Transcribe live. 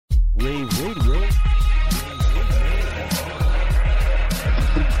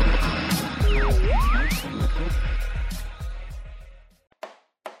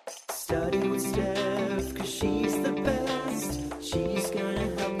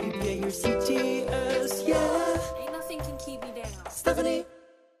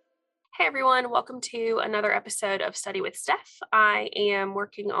everyone. Welcome to another episode of Study with Steph. I am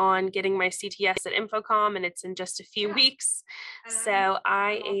working on getting my CTS at Infocom, and it's in just a few weeks. So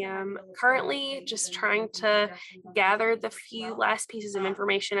I am currently just trying to gather the few last pieces of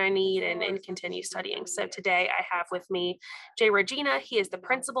information I need and continue studying. So today I have with me Jay Regina. He is the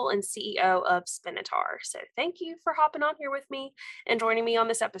principal and CEO of Spinatar. So thank you for hopping on here with me and joining me on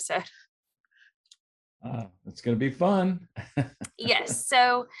this episode. It's going to be fun. Yes.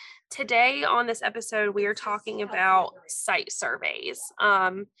 So today on this episode, we are talking about site surveys.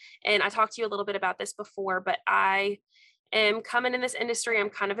 And I talked to you a little bit about this before, but I am coming in this industry. I'm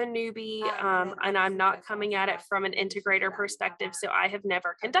kind of a newbie, and I'm not coming at it from an integrator perspective. So I have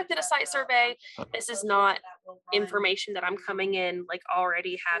never conducted a site survey. This is not information that I'm coming in like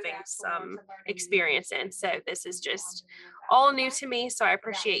already having some experience in. So this is just all new to me. So I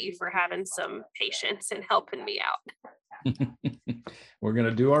appreciate you for having some patience and helping me out. We're going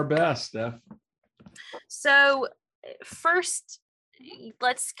to do our best, Steph. So first,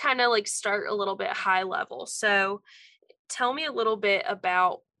 let's kind of like start a little bit high level. So tell me a little bit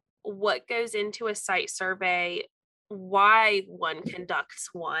about what goes into a site survey, why one conducts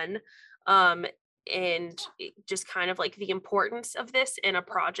one, and just kind of like the importance of this in a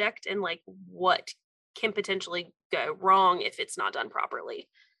project and like what can potentially go wrong if it's not done properly.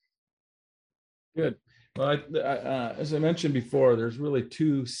 Good. Well, as I mentioned before, there's really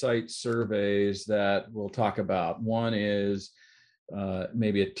two site surveys that we'll talk about. One is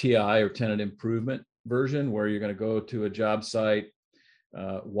maybe a TI or tenant improvement version, where you're going to go to a job site,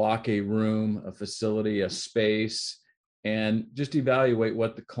 walk a room, a facility, a space, and just evaluate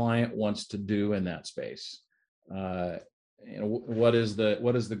what the client wants to do in that space. What is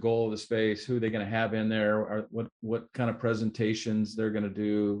the goal of the space? Who are they going to have in there? Or what kind of presentations they're going to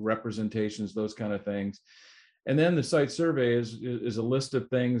do, representations, those kind of things. And then the site survey is a list of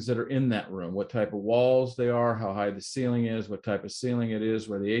things that are in that room, what type of walls they are, how high the ceiling is, what type of ceiling it is,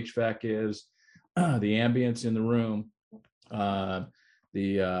 where the HVAC is, the ambience in the room,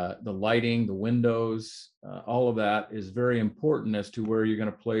 the lighting, the windows, all of that is very important as to where you're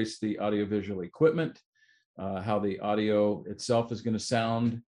going to place the audiovisual equipment, how the audio itself is going to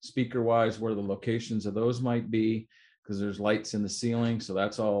sound speaker wise, where the locations of those might be, because there's lights in the ceiling. So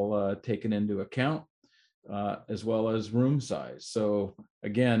that's all taken into account, as well as room size. So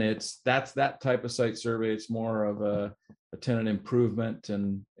again, that's that type of site survey. It's more of a tenant improvement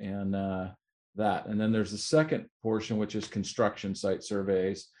and that. And then there's the second portion, which is construction site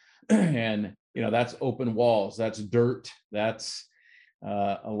surveys. And, that's open walls, that's dirt, that's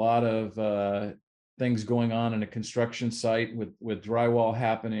a lot of things going on in a construction site with drywall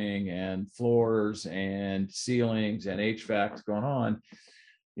happening and floors and ceilings and HVACs going on.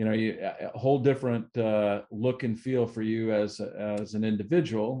 A whole different look and feel for you as an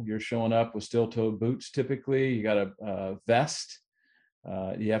individual. You're showing up with steel-toed boots. Typically, you got a vest.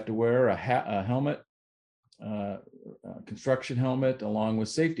 You have to wear a helmet, a construction helmet, along with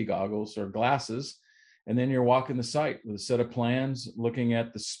safety goggles or glasses. And then you're walking the site with a set of plans, looking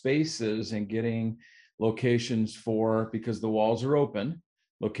at the spaces and getting locations for, because the walls are open,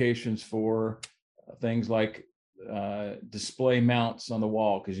 locations for things like display mounts on the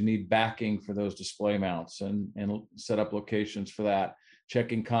wall, because you need backing for those display mounts, and set up locations for that.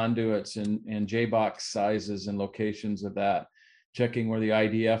 Checking conduits and J-box sizes and locations of that. Checking where the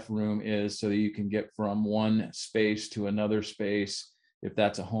IDF room is so that you can get from one space to another space if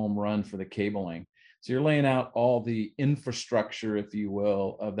that's a home run for the cabling. So you're laying out all the infrastructure, if you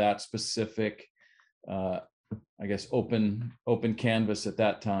will, of that specific, open canvas at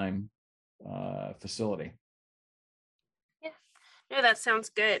that time facility. No, that sounds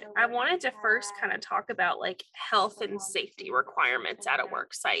good. I wanted to first kind of talk about like health and safety requirements at a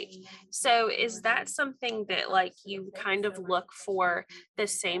work site. So is that something that like you kind of look for the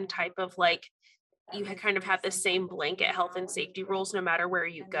same type of like, you kind of have the same blanket health and safety rules no matter where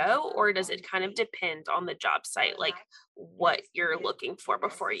you go, or does it kind of depend on the job site, like what you're looking for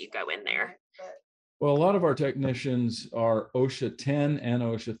before you go in there? Well, a lot of our technicians are OSHA 10 and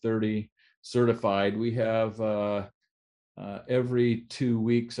OSHA 30 certified. We have every 2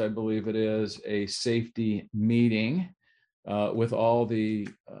 weeks, I believe it is, a safety meeting with all the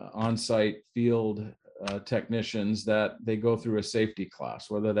on-site field technicians that they go through a safety class,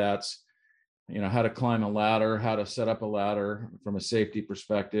 whether that's how to climb a ladder, how to set up a ladder from a safety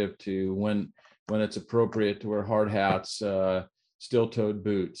perspective, to when it's appropriate to wear hard hats, steel-toed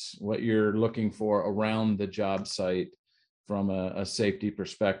boots, what you're looking for around the job site from a safety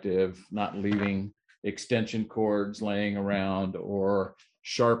perspective, not leaving extension cords laying around or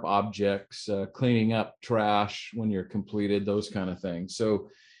sharp objects, cleaning up trash when you're completed, those kind of things. So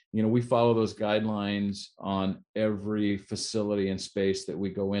we follow those guidelines on every facility and space that we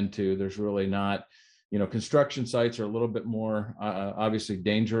go into. There's really not, construction sites are a little bit more obviously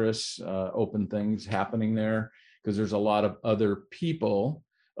dangerous, open things happening there because there's a lot of other people,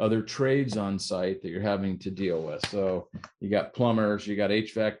 other trades on site that you're having to deal with. So you got plumbers, you got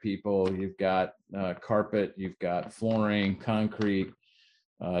HVAC people, you've got carpet, you've got flooring, concrete,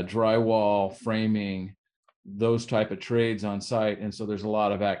 drywall, framing, those type of trades on site. And so there's a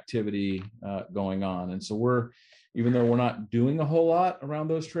lot of activity going on. And so even though we're not doing a whole lot around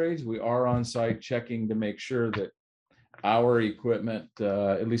those trades, we are on site checking to make sure that our equipment,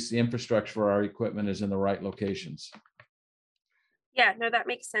 at least the infrastructure for our equipment, is in the right locations. Yeah, no, that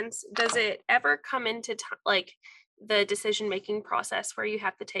makes sense. Does it ever come into like the decision-making process where you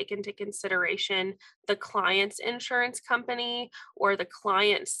have to take into consideration the client's insurance company or the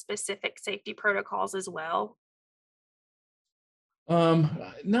client's specific safety protocols as well?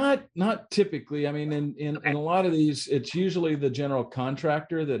 Not typically. I mean, in Okay. a lot of these, it's usually the general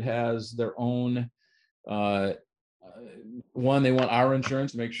contractor that has their own, one, they want our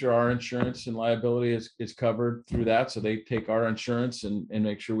insurance to make sure our insurance and liability is covered through that. So they take our insurance and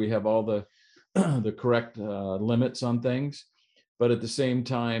make sure we have all the the correct limits on things. But at the same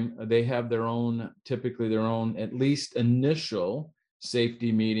time, they have typically their own, at least initial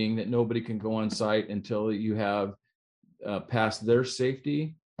safety meeting that nobody can go on site until you have passed their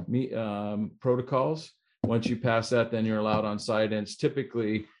safety protocols. Once you pass that, then you're allowed on site. And it's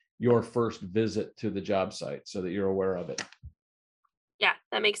typically your first visit to the job site so that you're aware of it. Yeah,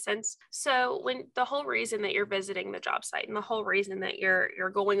 that makes sense. So when the whole reason that you're visiting the job site and the whole reason that you're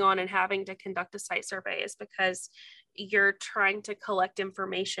going on and having to conduct a site survey is because you're trying to collect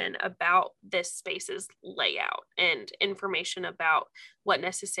information about this space's layout and information about what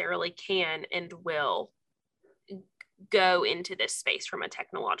necessarily can and will go into this space from a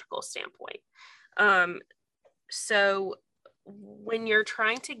technological standpoint. So when you're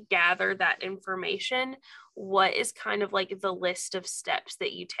trying to gather that information, what is kind of like the list of steps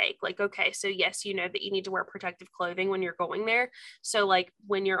that you take? Like, okay, so yes, you know that you need to wear protective clothing when you're going there. So like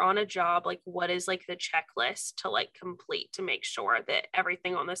when you're on a job, like what is like the checklist to like complete to make sure that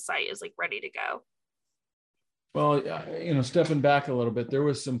everything on the site is like ready to go? Well, stepping back a little bit, there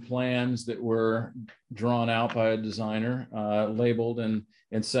was some plans that were drawn out by a designer, labeled and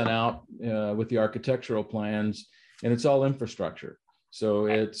sent out with the architectural plans, and it's all infrastructure. So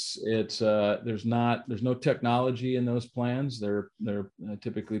it's there's no technology in those plans. They're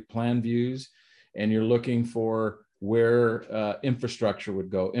typically plan views, and you're looking for where infrastructure would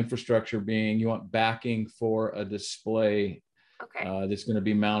go. Infrastructure being you want backing for a display. Okay. That's going to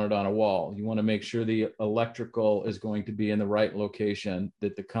be mounted on a wall. You want to make sure the electrical is going to be in the right location,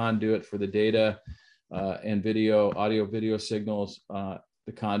 that the conduit for the data and audio, video signals,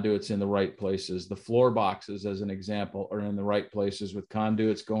 the conduits in the right places. The floor boxes, as an example, are in the right places with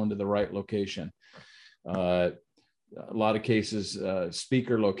conduits going to the right location. A lot of cases,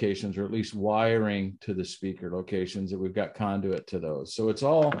 speaker locations, or at least wiring to the speaker locations, that we've got conduit to those. So it's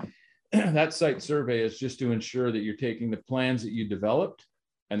all that site survey is just to ensure that you're taking the plans that you developed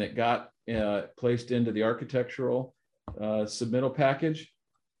and that got placed into the architectural submittal package,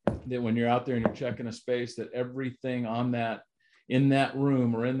 that when you're out there and you're checking a space, that everything in that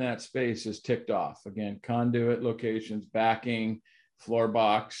room or in that space is ticked off. Again, conduit locations, backing, floor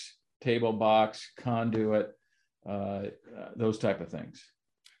box, table box, conduit, those type of things.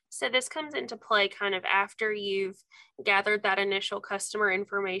 So this comes into play kind of after you've gathered that initial customer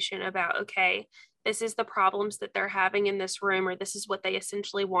information about, okay, this is the problems that they're having in this room, or this is what they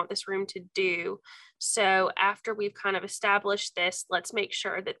essentially want this room to do. So after we've kind of established this, let's make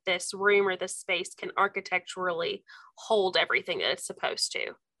sure that this room or this space can architecturally hold everything that it's supposed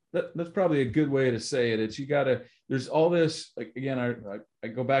to. That's probably a good way to say it. There's all this, like, again, I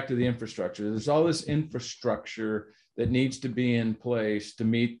go back to the infrastructure. There's all this infrastructure that needs to be in place to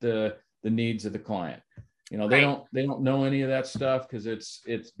meet the needs of the client. They don't know any of that stuff because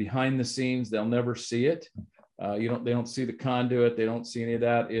it's behind the scenes. They'll never see it. They don't see the conduit. They don't see any of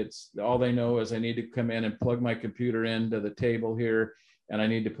that. It's all they know is I need to come in and plug my computer into the table here, and I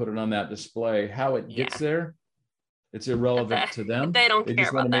need to put it on that display. How it gets there, it's irrelevant to them. They don't They care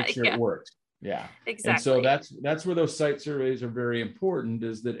just want about to make that. sure it works. Yeah. Exactly. And so that's where those site surveys are very important,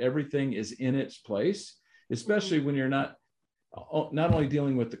 is that everything is in its place, especially when you're not only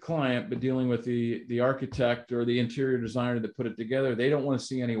dealing with the client, but dealing with the architect or the interior designer that put it together. They don't want to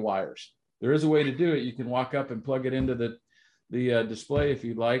see any wires. There is a way to do it. You can walk up and plug it into the display if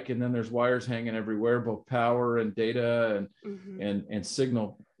you'd like, and then there's wires hanging everywhere, both power and data and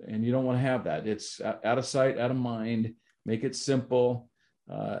signal. And you don't want to have that. It's out of sight, out of mind. Make it simple.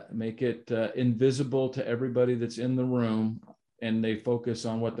 make it invisible to everybody that's in the room, and they focus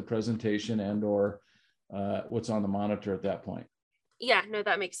on what the presentation and or what's on the monitor at that point. Yeah, no,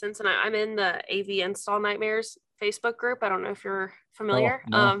 that makes sense. And I'm in the AV Install Nightmares Facebook group. I don't know if you're familiar. Oh,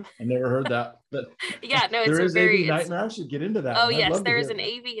 no, I never heard that. But yeah, no, there it's is AV Nightmare. I should get into that. Oh I'd yes, love there is an that.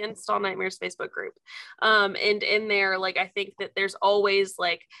 AV Install Nightmares Facebook group. And in there, like, I think that there's always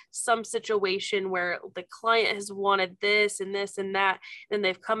like some situation where the client has wanted this and this and that, and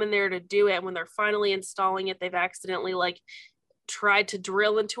they've come in there to do it. And when they're finally installing it, they've accidentally like tried to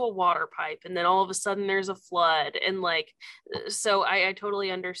drill into a water pipe, and then all of a sudden there's a flood. And like, so I totally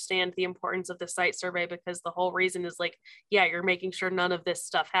understand the importance of the site survey, because the whole reason is like, yeah, you're making sure none of this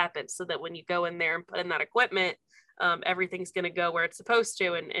stuff happens, so that when you go in there and put in that equipment, everything's going to go where it's supposed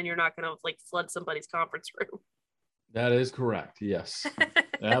to, and you're not going to like flood somebody's conference room. That is correct. Yes,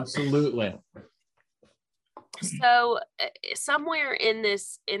 absolutely. So somewhere in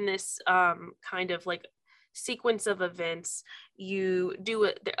this kind of like sequence of events, you do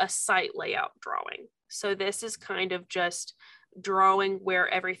a site layout drawing. So this is kind of just drawing where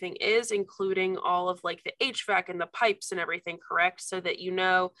everything is, including all of like the HVAC and the pipes and everything, correct? So that you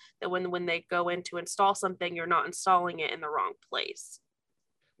know that when they go in to install something, you're not installing it in the wrong place.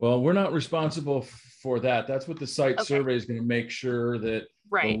 Well, we're not responsible for that. That's what the site survey is going to make sure that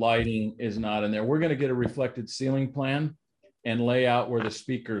the lighting is not in there. We're going to get a reflected ceiling plan and lay out where the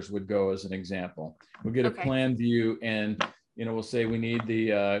speakers would go, as an example. We'll get a plan view, and we'll say we need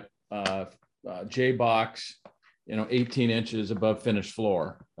the J box, 18 inches above finished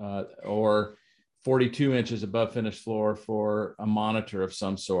floor, or 42 inches above finished floor for a monitor of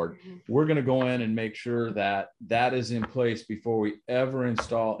some sort. We're going to go in and make sure that that is in place before we ever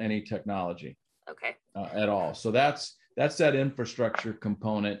install any technology at all. So that's that infrastructure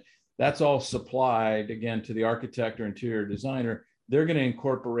component. That's all supplied, again, to the architect or interior designer. They're going to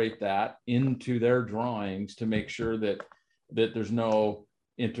incorporate that into their drawings to make sure that there's no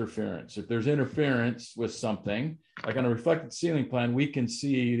interference. If there's interference with something, like on a reflected ceiling plan, we can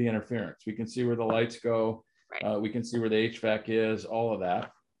see the interference. We can see where the lights go. We can see where the HVAC is, all of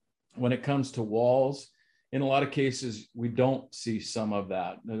that. When it comes to walls, in a lot of cases, we don't see some of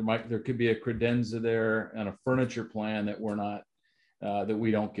that. There could be a credenza there and a furniture plan that we're not, that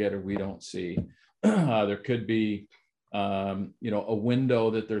we don't get or we don't see. There could be, a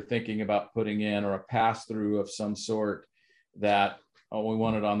window that they're thinking about putting in, or a pass-through of some sort that, we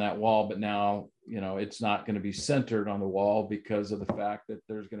want it on that wall, but now, it's not going to be centered on the wall because of the fact that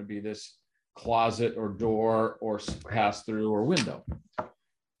there's going to be this closet or door or pass-through or window.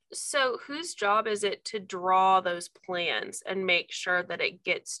 So whose job is it to draw those plans and make sure that it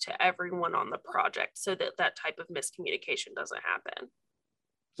gets to everyone on the project so that that type of miscommunication doesn't happen?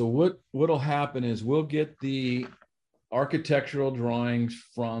 So what'll happen is we'll get the architectural drawings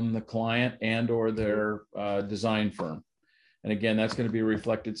from the client and or their design firm. And again, that's going to be a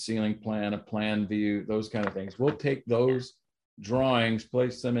reflected ceiling plan, a plan view, those kind of things. We'll take those drawings,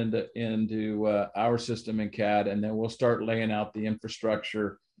 place them into our system in CAD, and then we'll start laying out the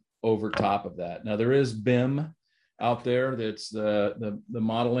infrastructure over top of that. Now, there is BIM out there. That's the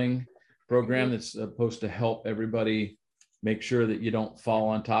modeling program that's supposed to help everybody make sure that you don't fall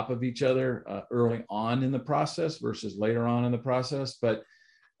on top of each other early on in the process versus later on in the process. But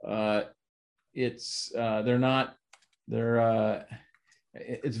it's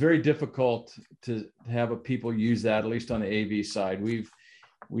very difficult to have people use that, at least on the AV side.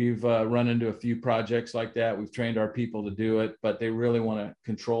 We've run into a few projects like that. We've trained our people to do it, but they really want to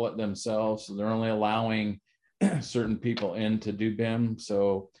control it themselves. So they're only allowing certain people in to do BIM.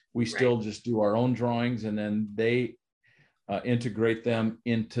 So we still just do our own drawings, and then they integrate them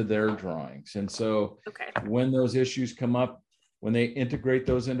into their drawings. And so when those issues come up, when they integrate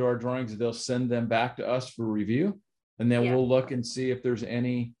those into our drawings, they'll send them back to us for review. And then we'll look and see if there's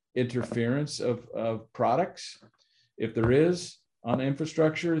any interference of products. If there is on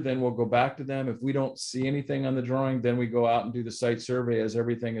infrastructure, then we'll go back to them. If we don't see anything on the drawing, then we go out and do the site survey as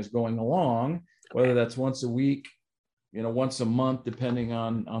everything is going along, whether that's once a week, once a month, depending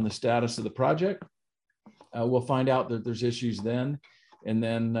on the status of the project. We'll find out that there's issues then, and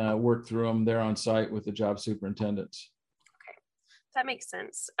then work through them there on site with the job superintendents. That makes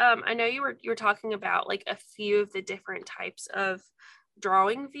sense. I know you were talking about like a few of the different types of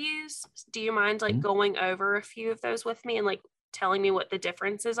drawing views. Do you mind like going over a few of those with me and like telling me what the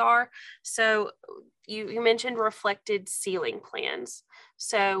differences are? So you mentioned reflected ceiling plans.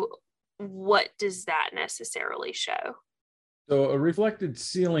 So what does that necessarily show? So a reflected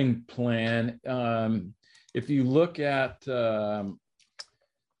ceiling plan, if you look at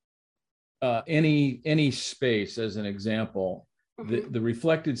any space as an example, The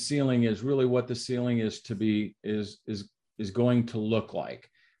reflected ceiling is really what the ceiling is to be is going to look like,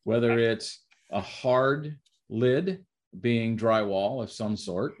 whether it's a hard lid being drywall of some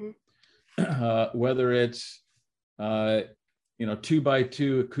sort, whether it's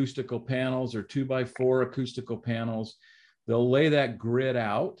 2x2 acoustical panels or 2x4 acoustical panels. They'll lay that grid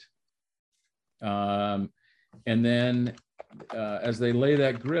out, and then as they lay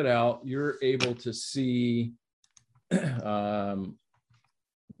that grid out, you're able to see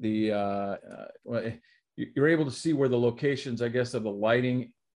you're able to see where the locations, I guess, of the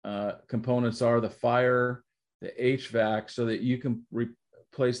lighting components are, the fire, the HVAC, so that you can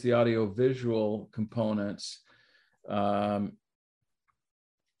replace the audio visual components around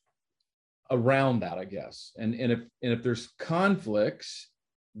that, I guess. And if there's conflicts,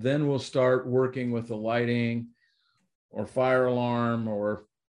 then we'll start working with the lighting or fire alarm or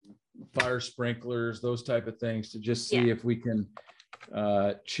fire sprinklers, those type of things, to just see if we can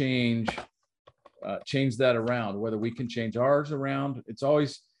change that around, whether we can change ours around.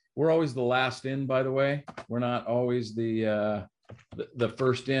 We're always the last in, by the way. We're not always the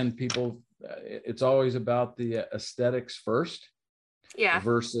first in. People, it's always about the aesthetics first,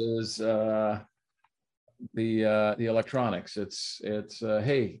 versus the electronics. It's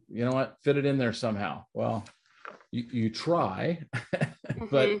hey, you know what, fit it in there somehow. Well, you try,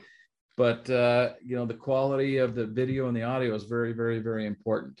 but the quality of the video and the audio is very, very, very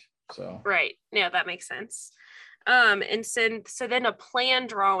important. So right, yeah, that makes sense. And so then a plan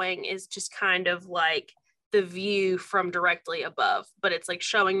drawing is just kind of like the view from directly above, but it's like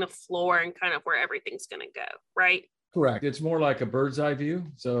showing the floor and kind of where everything's going to go, right? Correct. It's more like a bird's eye view.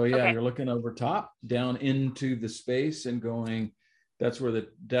 So you're looking over top down into the space and going, that's where the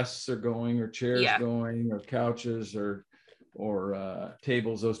desks are going, or chairs going, or couches, or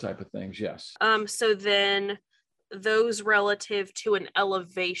tables, those type of things. Yes. So then those relative to an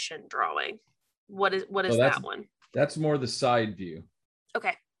elevation drawing, what is that one? That's more the side view.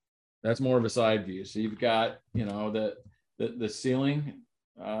 Okay. That's more of a side view. So you've got, the ceiling,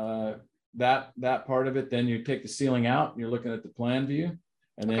 that part of it. Then you take the ceiling out and you're looking at the plan view,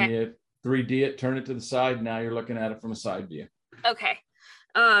 and then you 3D it, turn it to the side. Now you're looking at it from a side view. Okay.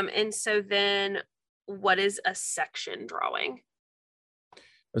 And so then what is a section drawing?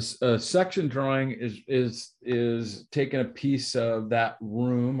 A section drawing is taking a piece of that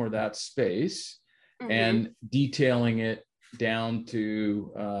room or that space and detailing it down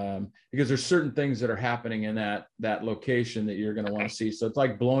to, because there's certain things that are happening in that location that you're going to want to see. So it's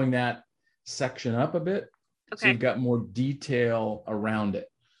like blowing that section up a bit. So you've got more detail around it.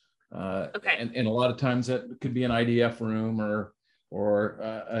 And a lot of times that could be an IDF room or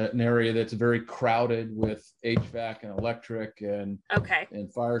an area that's very crowded with HVAC and electric and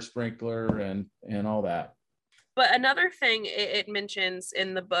fire sprinkler and all that. But another thing it mentions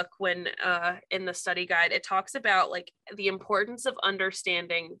in the book, when in the study guide, it talks about like the importance of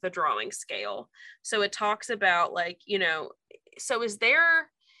understanding the drawing scale. So it talks about so is there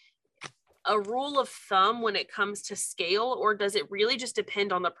a rule of thumb when it comes to scale, or does it really just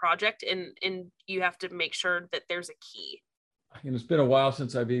depend on the project and you have to make sure that there's a key? It's been a while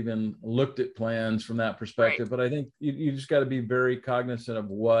since I've even looked at plans from that perspective, but I think you just got to be very cognizant of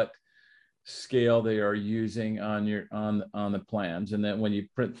what scale they are using on the plans. And then when you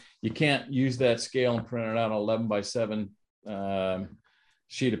print, you can't use that scale and print it out on 11x7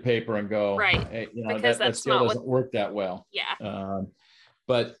 sheet of paper and go, hey, that scale doesn't work that well.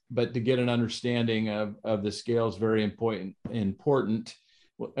 But to get an understanding of the scale is very important.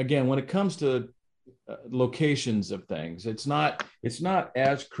 Again, when it comes to locations of things, it's not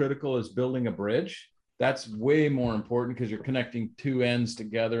as critical as building a bridge. That's way more important because you're connecting two ends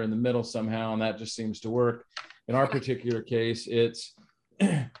together in the middle somehow, and that just seems to work. In our particular case, it's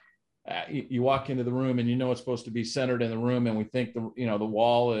you walk into the room and it's supposed to be centered in the room, and we think the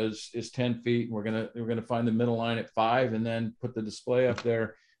wall is 10 feet, and we're gonna find the middle line at 5 and then put the display up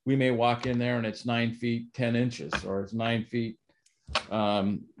there. We may walk in there and it's 9 feet 10 inches, or it's 9 feet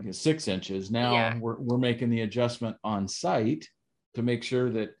 6 inches. Now we're making the adjustment on site to make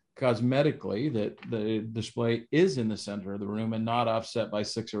sure that cosmetically that the display is in the center of the room and not offset by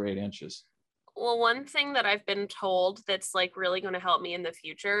 6 or 8 inches. Well, one thing that I've been told that's like really going to help me in the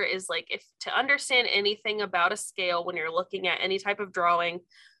future is like, if to understand anything about a scale, when you're looking at any type of drawing,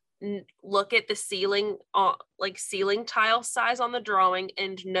 look at the ceiling, like ceiling tile size on the drawing,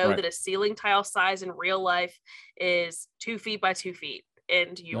 and know that a ceiling tile size in real life is 2 feet by 2 feet,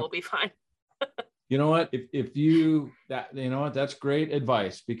 and you will be fine. You know what? That's great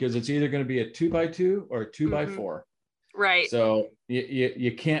advice, because it's either going to be a 2x2 or a 2x4. Right. So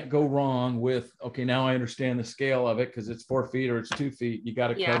you can't go wrong with, okay, now I understand the scale of it because it's 4 feet or it's 2 feet. You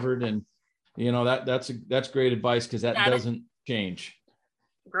got it covered. And that's great advice because that doesn't change.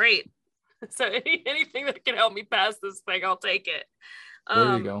 Great. So anything that can help me pass this thing, I'll take it.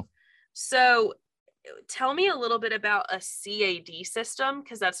 There you go. So tell me a little bit about a CAD system,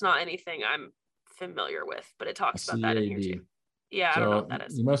 because that's not anything I'm familiar with, but it talks about that in here too. Yeah, so I don't know what that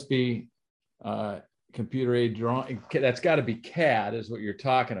is. You must be computer aided drawing. That's got to be CAD is what you're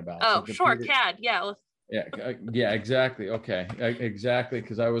talking about. Oh, so sure, CAD. Yeah. Yeah, exactly. Okay, exactly.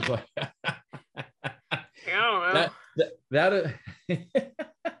 Because I was like, I don't know.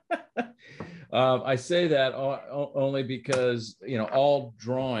 I say that only because all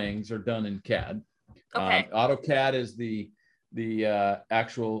drawings are done in CAD. Okay. AutoCAD is the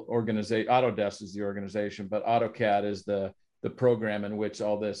actual organization. Autodesk is the organization, but AutoCAD is the program in which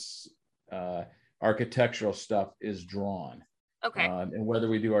all this architectural stuff is drawn. Okay. And whether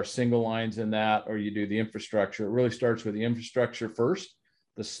we do our single lines in that or you do the infrastructure, it really starts with the infrastructure first,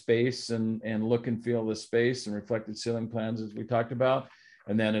 the space and look and feel of the space and reflected ceiling plans, as we talked about.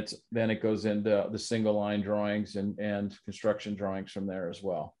 And then it goes into the single line drawings and construction drawings from there as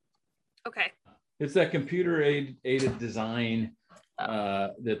well. Okay. It's that computer aided design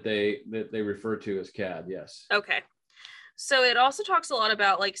that they refer to as CAD. Yes. Okay. So it also talks a lot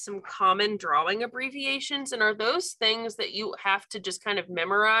about like some common drawing abbreviations. And are those things that you have to just kind of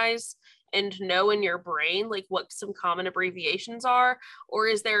memorize and know in your brain, like what some common abbreviations are? Or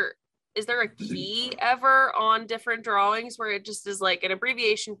is there a key ever on different drawings where it just is like an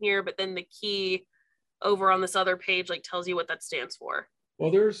abbreviation here, but then the key over on this other page like tells you what that stands for?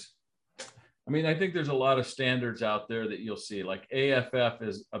 Well, I think there's a lot of standards out there that you'll see, like AFF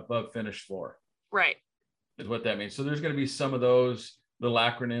is above finished floor. Right. Is what that means. So there's going to be some of those little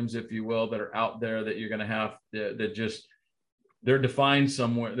acronyms, if you will, that are out there that you're going to have that just, they're defined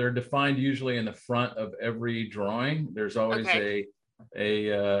somewhere. They're defined usually in the front of every drawing. There's always a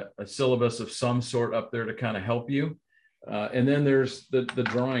syllabus of some sort up there to kind of help you. And then there's the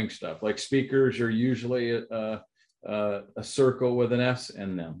drawing stuff, like speakers are usually a circle with an S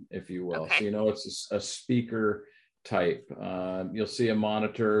in them, if you will. Okay. So it's a speaker type. You'll see a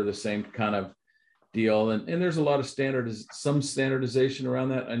monitor, the same kind of deal, and there's a lot of some standardization around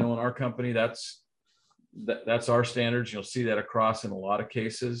that. I know in our company that's our standards. You'll see that across in a lot of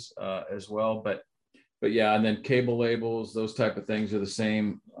cases as well. But yeah, and then cable labels, those type of things are the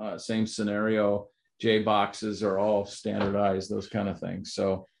same scenario. J boxes are all standardized, those kind of things.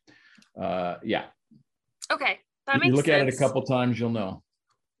 So yeah. Okay, that makes sense. You look at it a couple times, you'll know.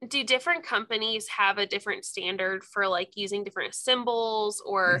 Do different companies have a different standard for like using different symbols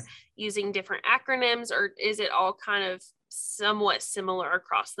or using different acronyms, or is it all kind of somewhat similar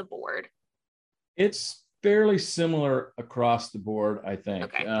across the board? It's fairly similar across the board, I think.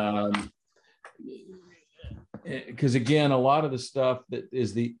 Okay. Because again, a lot of the stuff that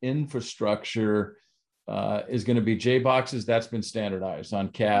is the infrastructure is going to be J boxes. That's been standardized on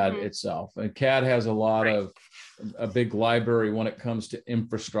CAD itself. And CAD has a big library when it comes to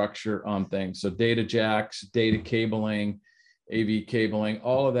infrastructure on things. So data jacks, data cabling, AV cabling,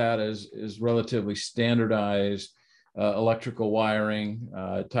 all of that is relatively standardized. Electrical wiring,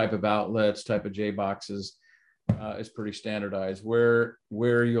 type of outlets, type of J boxes is pretty standardized. Where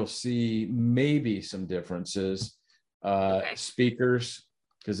you'll see maybe some differences, speakers,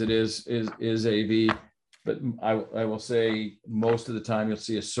 because it is AV. But I will say most of the time you'll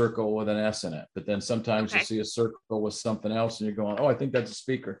see a circle with an S in it, but then sometimes you'll see a circle with something else and you're going, oh, I think that's a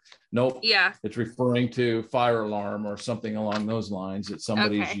speaker. Nope. Yeah. It's referring to fire alarm or something along those lines that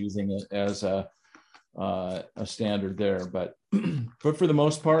somebody's using it as a standard there. But for the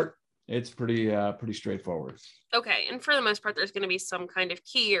most part, it's pretty straightforward. Okay. And for the most part, there's going to be some kind of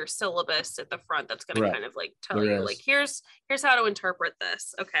key or syllabus at the front that's going to kind of like tell you like, here's how to interpret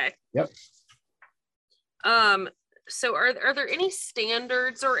this. Okay. Yep. So are there any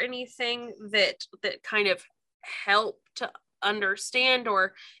standards or anything that kind of help to understand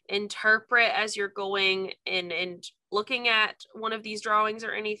or interpret as you're going and looking at one of these drawings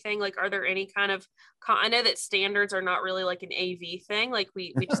or anything? Like, are there any kind of, I know that standards are not really like an AV thing, like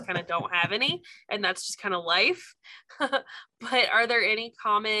we just kind of don't have any, and that's just kind of life. But are there any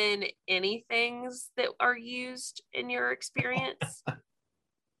common anythings that are used in your experience?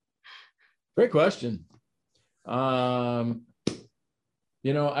 Great question. There's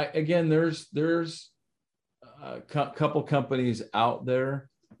a couple companies out there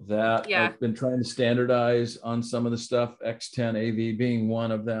that have been trying to standardize on some of the stuff, X10 AV being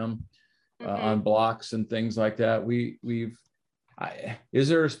one of them, on blocks and things like that. Is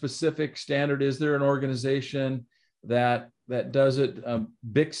there a specific standard? Is there an organization that does it.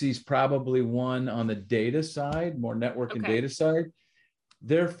 Bixie's probably one on the data side, more network and data side.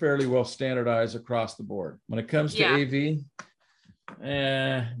 They're fairly well standardized across the board. When it comes to AV,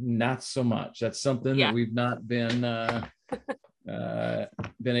 not so much. That's something that we've not been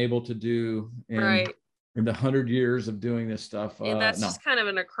able to do in the 100 years of doing this stuff. That's just kind of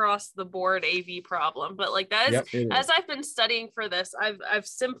an across the board AV problem. But like that is, as I've been studying for this, I've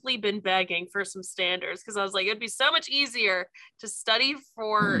simply been begging for some standards, because I was like, it'd be so much easier to study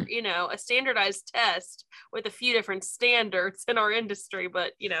for, you know, a standardized test with a few different standards in our industry.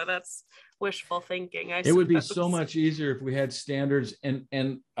 But, you know, that's wishful thinking. It would be so much easier if we had standards.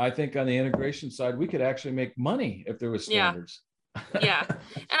 And I think on the integration side, we could actually make money if there was standards.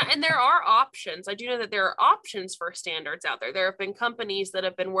 And there are options. I do know that there are options for standards out there. There have been companies that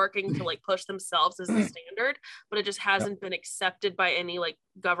have been working to like push themselves as the standard, but it just hasn't been accepted by any like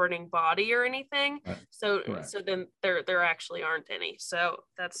governing body or anything. So then there actually aren't any. So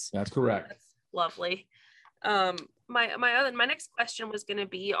that's correct. That's lovely. My next question was going to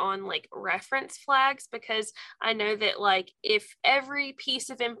be on like reference flags, because I know that like if every piece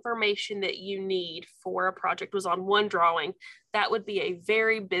of information that you need for a project was on one drawing, that would be a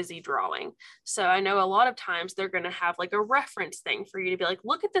very busy drawing. So I know a lot of times they're going to have like a reference thing for you to be like,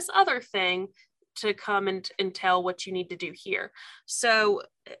 look at this other thing to come and tell what you need to do here. So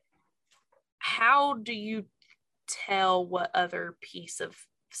how do you tell what other piece of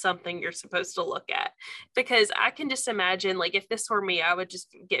something you're supposed to look at? Because I can just imagine, like, if this were me, I would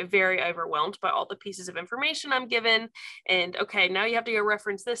just get very overwhelmed by all the pieces of information I'm given. And okay, now you have to go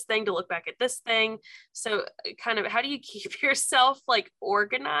reference this thing to look back at this thing. So kind of, how do you keep yourself like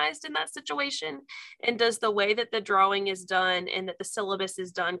organized in that situation? And does the way that the drawing is done and that the syllabus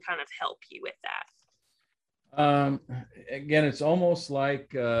is done kind of help you with that? Again, it's almost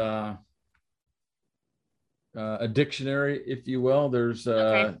like a dictionary, if you will. There's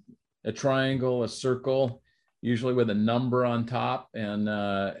a triangle, a circle, usually with a number on top, and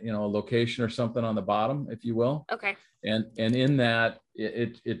you know, a location or something on the bottom, if you will. And in that,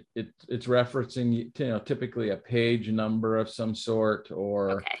 it's referencing, you know, typically a page number of some sort,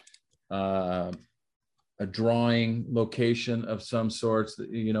 or a drawing location of some sorts,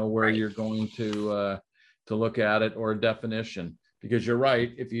 you know, where you're going to look at it, or a definition. Because you're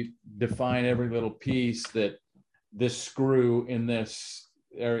right, if you define every little piece that this screw in this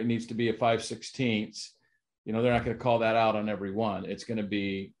area needs to be a 5/16, you know, they're not going to call that out on every one. It's going to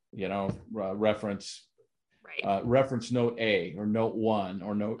be, you know, reference note A, or note 1,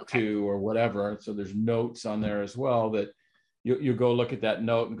 or note 2, or whatever. So there's notes on there as well that you go look at that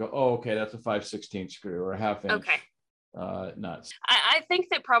note and go, oh, okay, that's a 5/16 screw, or a 1/2 inch. Nuts. I think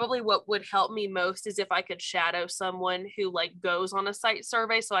that probably what would help me most is if I could shadow someone who like goes on a site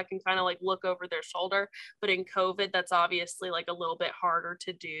survey, so I can kind of like look over their shoulder. But in COVID, that's obviously like a little bit harder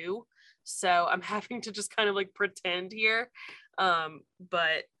to do. So I'm having to just kind of like pretend here.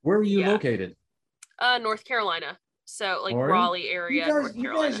 But where are you located? North Carolina. So like Raleigh area.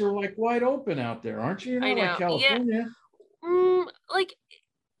 You guys are like wide open out there, aren't you? You're not like California. Like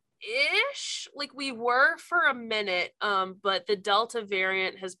ish, like we were for a minute, but the Delta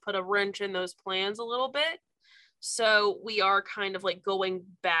variant has put a wrench in those plans a little bit, so we are kind of like going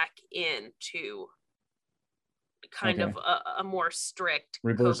back into kind of a more strict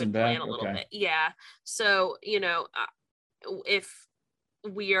COVID plan a little bit. So, you know, if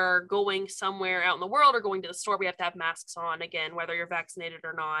we are going somewhere out in the world or going to the store, we have to have masks on again, whether you're vaccinated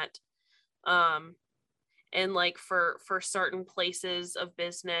or not. And like for certain places of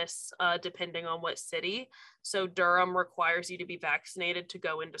business, depending on what city. So Durham requires you to be vaccinated to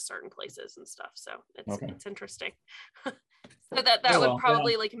go into certain places and stuff. So it's interesting. So that would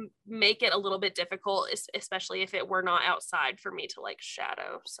probably like make it a little bit difficult, especially if it were not outside for me to like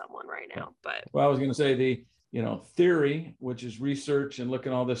shadow someone right now. But I was going to say the, you know, theory, which is research and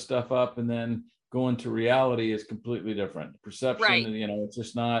looking all this stuff up, and then going to reality is completely different. Perception, you know, it's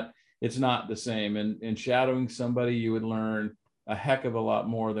just not. It's not the same. And in shadowing somebody, you would learn a heck of a lot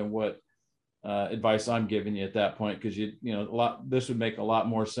more than what advice I'm giving you at that point. Because this would make a lot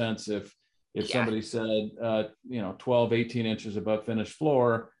more sense if somebody said, you know, 12, 18 inches above finished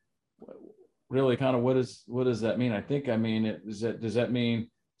floor. Really, kind of what does that mean? I mean, does that mean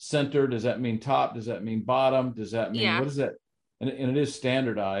center? Does that mean top? Does that mean bottom? Does that mean what is that? And it is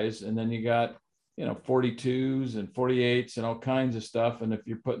standardized. And then you got, you know, 42s and 48s and all kinds of stuff. And if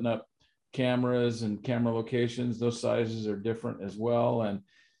you're putting up cameras and camera locations, those sizes are different as well. And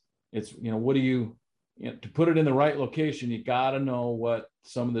it's, you know, to put it in the right location, you got to know what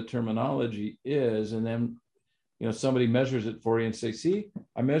some of the terminology is. And then, you know, somebody measures it for you and say, see,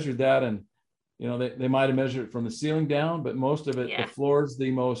 I measured that, and they might have measured it from the ceiling down, but most of it, the floor is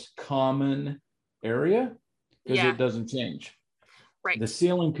the most common area because it doesn't change. Right. The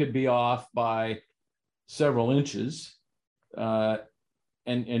ceiling could be off by several inches, and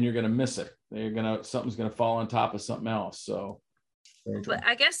you're going to miss it. Something's going to fall on top of something else. So, but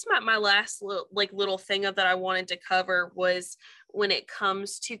I guess my last little thing that I wanted to cover was when it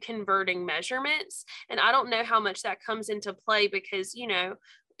comes to converting measurements. And I don't know how much that comes into play because,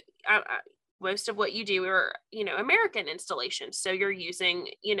 most of what you do are, American installations. So you're using,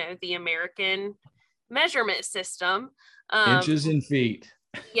 the American measurement system. Inches and feet.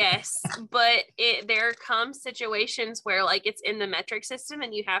 Yes, but there come situations where like it's in the metric system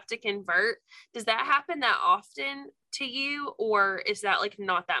and you have to convert. Does that happen that often to you, or is that like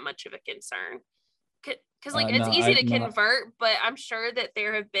not that much of a concern? Because like it's easy to convert, but I'm sure that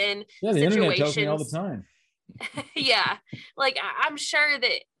there have been the internet tells me all the time. Yeah, like I'm sure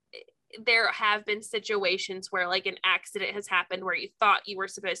that there have been situations where like an accident has happened where you thought you were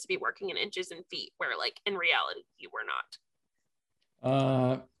supposed to be working in inches and feet, where like in reality you were not.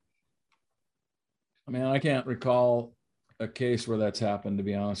 I can't recall a case where that's happened, to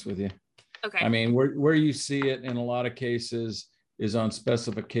be honest with you. Okay. I mean, where you see it in a lot of cases is on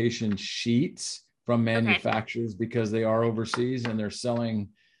specification sheets from manufacturers because they are overseas and they're selling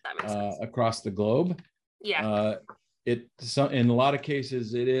across the globe. Yeah. In a lot of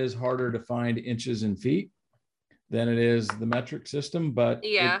cases, it is harder to find inches and feet than it is the metric system, but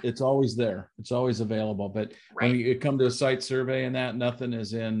it's always there. It's always available. But when you come to a site survey and that, nothing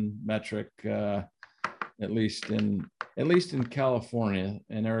is in metric, at least in California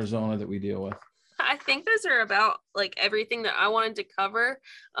and Arizona that we deal with. I think those are about like everything that I wanted to cover.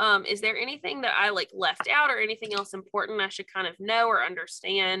 Is there anything that I like left out or anything else important I should kind of know or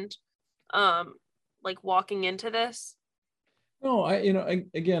understand, like walking into this? No,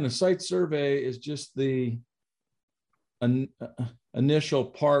 again, a site survey is just the initial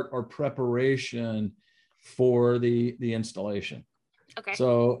part or preparation for the installation. Okay.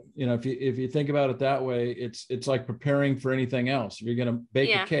 So, if you think about it that way, it's like preparing for anything else. If you're going to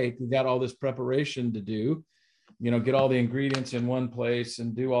bake a cake, you got all this preparation to do, get all the ingredients in one place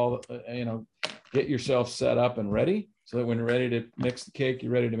and do all, get yourself set up and ready so that when you're ready to mix the cake,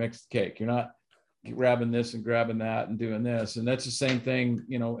 you're ready to mix the cake. You're not grabbing this and grabbing that and doing this. And that's the same thing,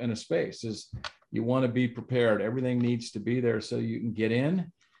 in a space is you want to be prepared. Everything needs to be there so you can get in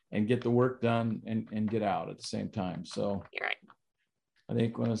and get the work done and get out at the same time. So you're right. I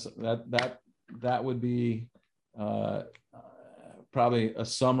think when that would be probably a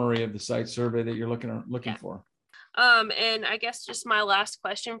summary of the site survey that you're looking for. And I guess just my last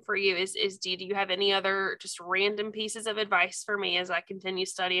question for you is do you have any other just random pieces of advice for me as I continue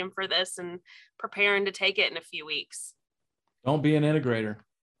studying for this and preparing to take it in a few weeks? Don't be an integrator.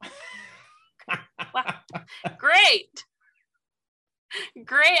 Wow. Great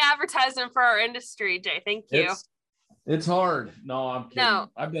advertisement for our industry, Jay. Thank you. It's hard. No, I'm kidding. No.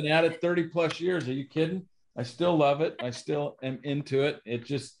 I've been at it 30 plus years. Are you kidding? I still love it. I still am into it.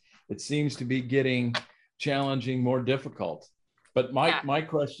 It seems to be getting challenging, more difficult. But my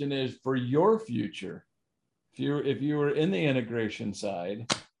question is for your future, if you were in the integration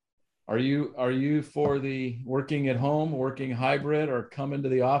side, are you for the working at home, working hybrid, or coming to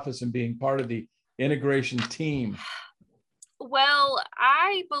the office and being part of the integration team? Well,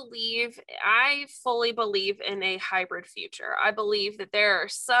 I fully believe in a hybrid future. I believe that there are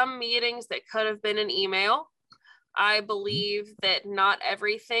some meetings that could have been an email. I believe that not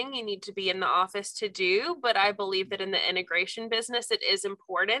everything you need to be in the office to do, but I believe that in the integration business, it is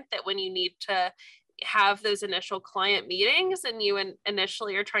important that when you need to have those initial client meetings and you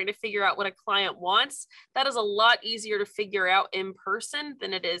initially are trying to figure out what a client wants, that is a lot easier to figure out in person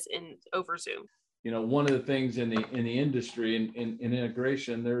than it is over Zoom. One of the things in the industry in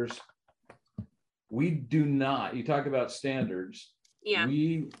integration, we do not, you talk about standards. Yeah.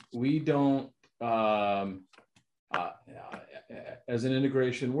 We don't, as an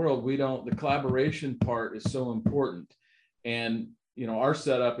integration world, the collaboration part is so important. And, our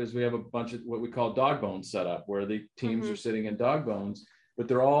setup is we have a bunch of what we call dog bones setup where the teams are sitting in dog bones, but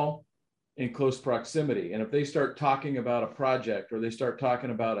they're all in close proximity. And if they start talking about a project or they start talking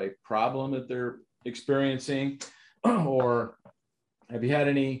about a problem that they're experiencing, or have you had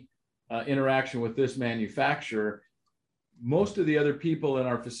any interaction with this manufacturer, most of the other people in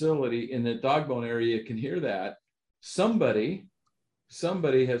our facility in the dog bone area can hear that. Somebody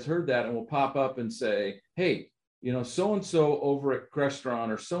has heard that and will pop up and say, hey, so-and-so over at Crestron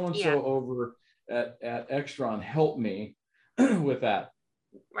or so-and-so over at Extron, help me with that.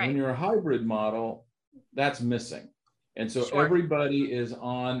 Right. When you're a hybrid model, that's missing. And so Sure. everybody is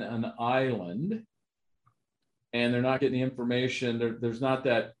on an island and they're not getting the information. There's not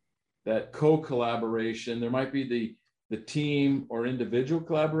that co-collaboration. There might be the team or individual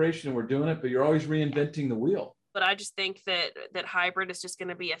collaboration, and we're doing it, but you're always reinventing the wheel. But I just think that hybrid is just going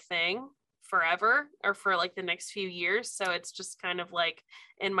to be a thing forever, or for like the next few years. So it's just kind of like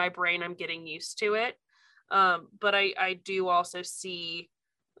in my brain, I'm getting used to it. But I do also see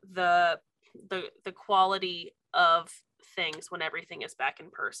the quality of things when everything is back in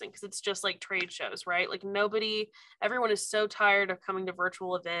person, because it's just like trade shows, right? Like everyone is so tired of coming to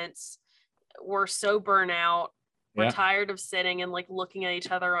virtual events. We're so burnt out. We're tired of sitting and like looking at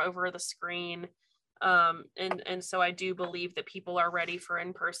each other over the screen. And so I do believe that people are ready for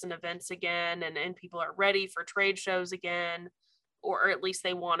in-person events again, and people are ready for trade shows again, or at least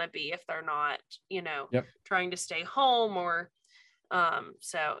they want to be, if they're not, trying to stay home, or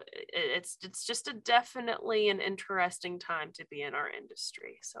so it's just definitely an interesting time to be in our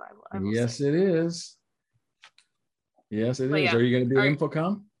industry. So I will yes, say. it is. Yes, it is. Yeah. Are you going to be at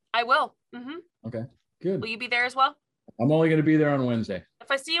InfoComm? I will. Mm-hmm. Okay, good. Will you be there as well? I'm only going to be there on Wednesday.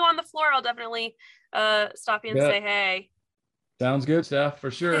 If I see you on the floor, I'll definitely stop you and say hey. Sounds good, Steph,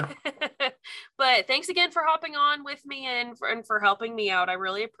 for sure. But thanks again for hopping on with me and for helping me out. I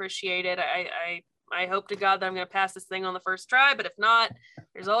really appreciate it. I hope to God that I'm going to pass this thing on the first try, but if not,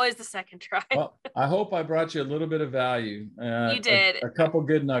 there's always the second try. Well, I hope I brought you a little bit of value. You did. A couple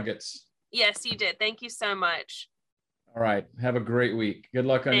good nuggets. Yes, you did. Thank you so much. All right. Have a great week. Good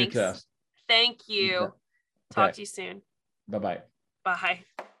luck on your test. Thank you. Okay. Talk to you soon. Bye-bye. Bye.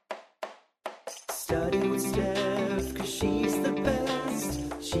 Study with Steph, 'cause she's the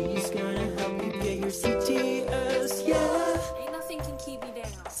best. She's gonna help you get your CTS, yeah. Ain't nothing can keep me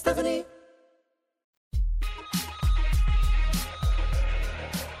down. Stephanie